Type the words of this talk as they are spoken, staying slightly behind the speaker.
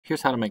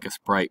Here's how to make a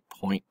sprite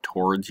point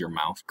towards your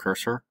mouse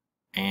cursor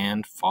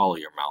and follow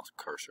your mouse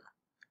cursor.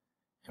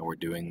 And we're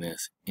doing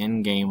this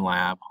in Game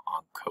Lab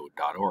on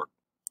code.org.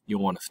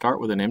 You'll want to start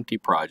with an empty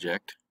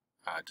project.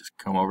 Just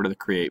come over to the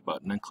Create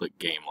button and click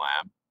Game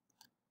Lab.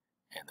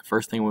 And the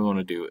first thing we want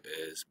to do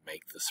is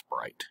make the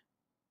sprite.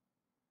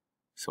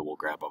 So we'll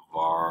grab a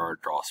var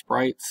draw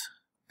sprites,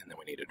 and then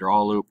we need a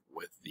draw loop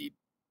with the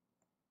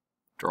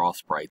draw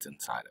sprites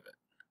inside of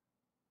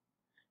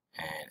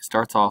it. And it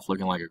starts off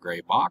looking like a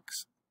gray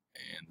box,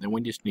 and then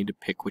we just need to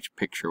pick which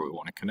picture we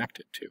want to connect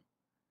it to.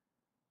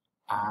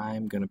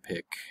 I'm going to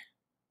pick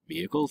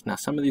vehicles. Now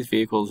some of these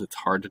vehicles, it's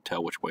hard to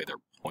tell which way they're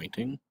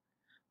pointing,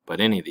 but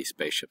any of these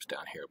spaceships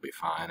down here will be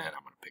fine, and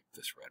I'm going to pick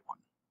this red one.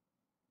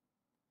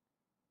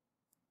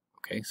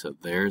 Okay, so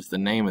there's the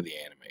name of the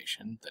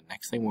animation. The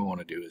next thing we want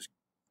to do is,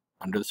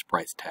 under the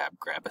Sprites tab,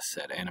 grab a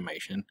set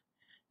animation,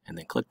 and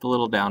then click the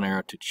little down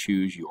arrow to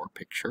choose your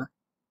picture.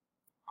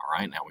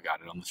 Alright, now we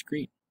got it on the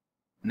screen.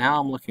 Now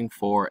I'm looking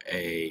for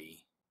a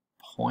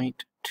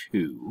point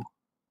to,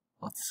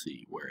 let's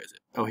see, where is it?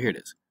 Oh, here it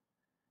is.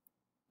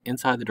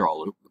 Inside the draw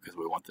loop, because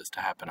we want this to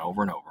happen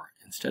over and over,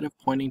 instead of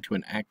pointing to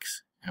an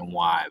X and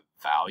Y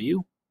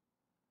value,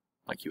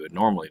 like you would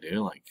normally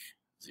do, like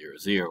 0,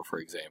 0, for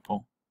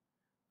example,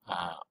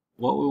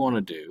 what we want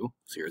to do,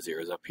 0,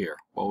 0 is up here,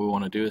 what we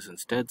want to do is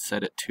instead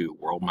set it to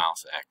world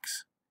mouse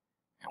X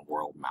and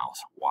world mouse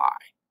Y.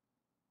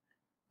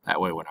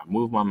 That way when I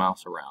move my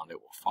mouse around,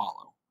 it will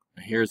follow.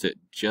 Now here's it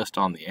just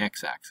on the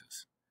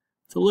X-axis.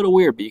 It's a little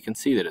weird, but you can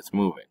see that it's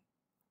moving.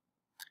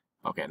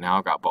 Okay, now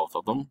I've got both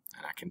of them,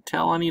 and I can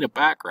tell I need a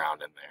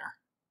background in there.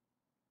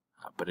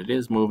 But it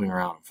is moving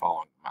around and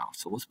following the mouse.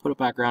 So let's put a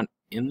background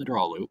in the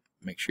draw loop.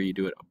 Make sure you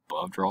do it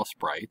above draw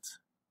sprites.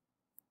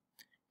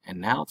 And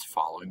now it's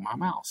following my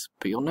mouse.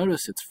 But you'll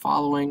notice it's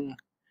following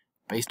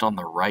based on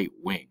the right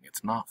wing.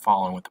 It's not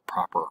following with the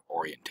proper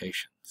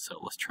orientation. So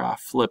let's try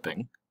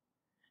flipping.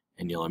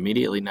 And you'll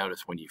immediately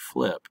notice when you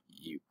flip,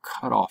 you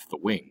cut off the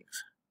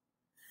wings.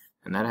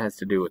 And that has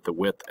to do with the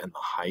width and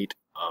the height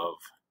of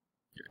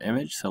your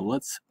image. So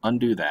let's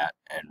undo that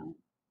and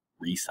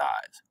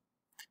resize.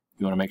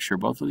 You want to make sure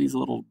both of these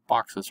little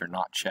boxes are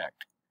not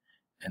checked.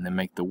 And then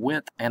make the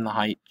width and the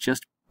height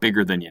just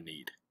bigger than you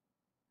need.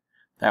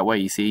 That way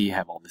you see you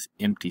have all this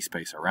empty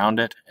space around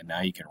it, and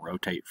now you can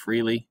rotate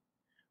freely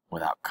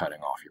without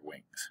cutting off your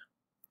wings.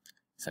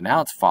 So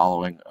now it's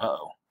following,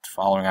 it's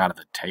following out of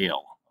the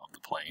tail of the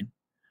plane.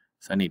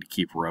 So I need to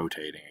keep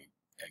rotating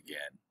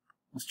again.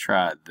 Let's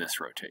try this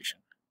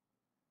rotation.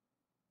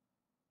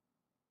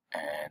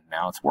 And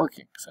now it's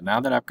working. So now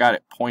that I've got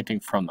it pointing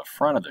from the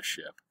front of the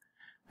ship,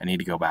 I need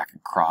to go back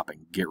and crop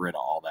and get rid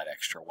of all that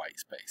extra white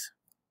space.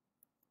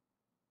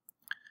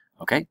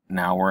 Okay,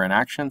 now we're in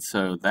action,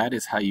 so that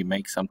is how you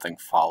make something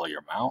follow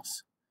your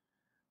mouse.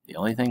 The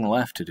only thing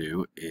left to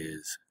do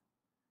is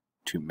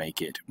to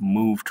make it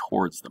move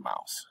towards the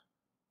mouse.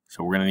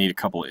 So we're going to need a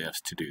couple of ifs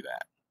to do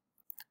that.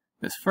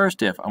 This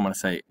first if, I'm going to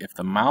say if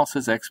the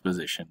mouse's X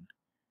position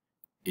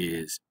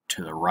is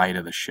to the right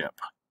of the ship,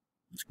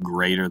 it's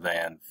greater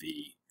than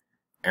the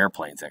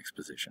airplane's X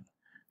position,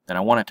 then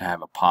I want it to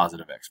have a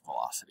positive X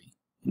velocity.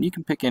 And you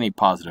can pick any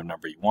positive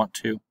number you want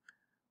to,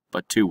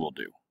 but 2 will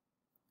do.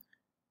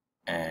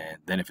 And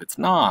then if it's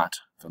not,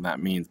 then that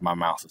means my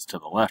mouse is to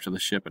the left of the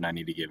ship and I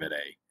need to give it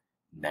a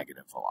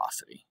negative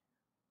velocity.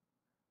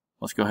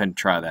 Let's go ahead and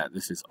try that.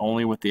 This is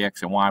only with the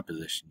X and Y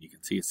position. You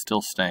can see it's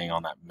still staying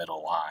on that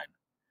middle line.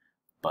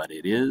 But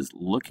it is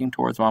looking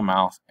towards my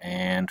mouse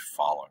and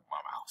following my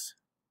mouse.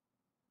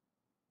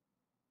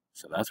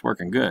 So that's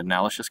working good.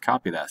 Now let's just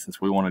copy that since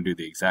we want to do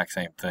the exact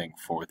same thing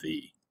for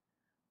the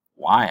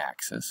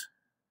Y-axis.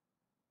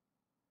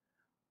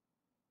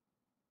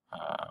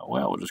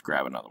 Well, we'll just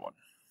grab another one.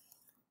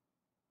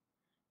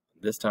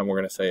 This time we're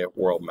going to say if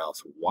world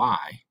mouse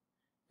Y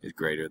is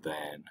greater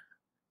than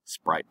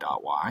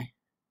sprite.y,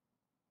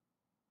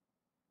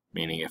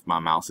 meaning if my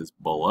mouse is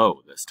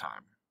below this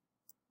time.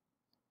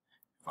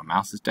 If my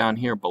mouse is down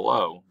here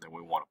below, then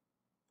we want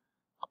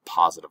a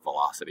positive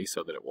velocity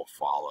so that it will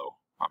follow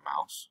my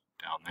mouse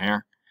down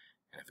there.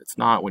 And if it's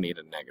not, we need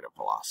a negative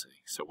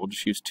velocity. So we'll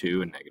just use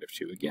 2 and negative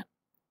 2 again.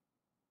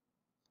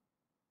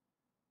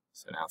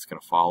 So now it's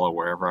going to follow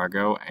wherever I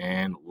go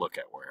and look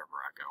at wherever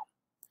I go.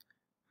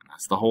 And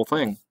that's the whole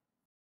thing.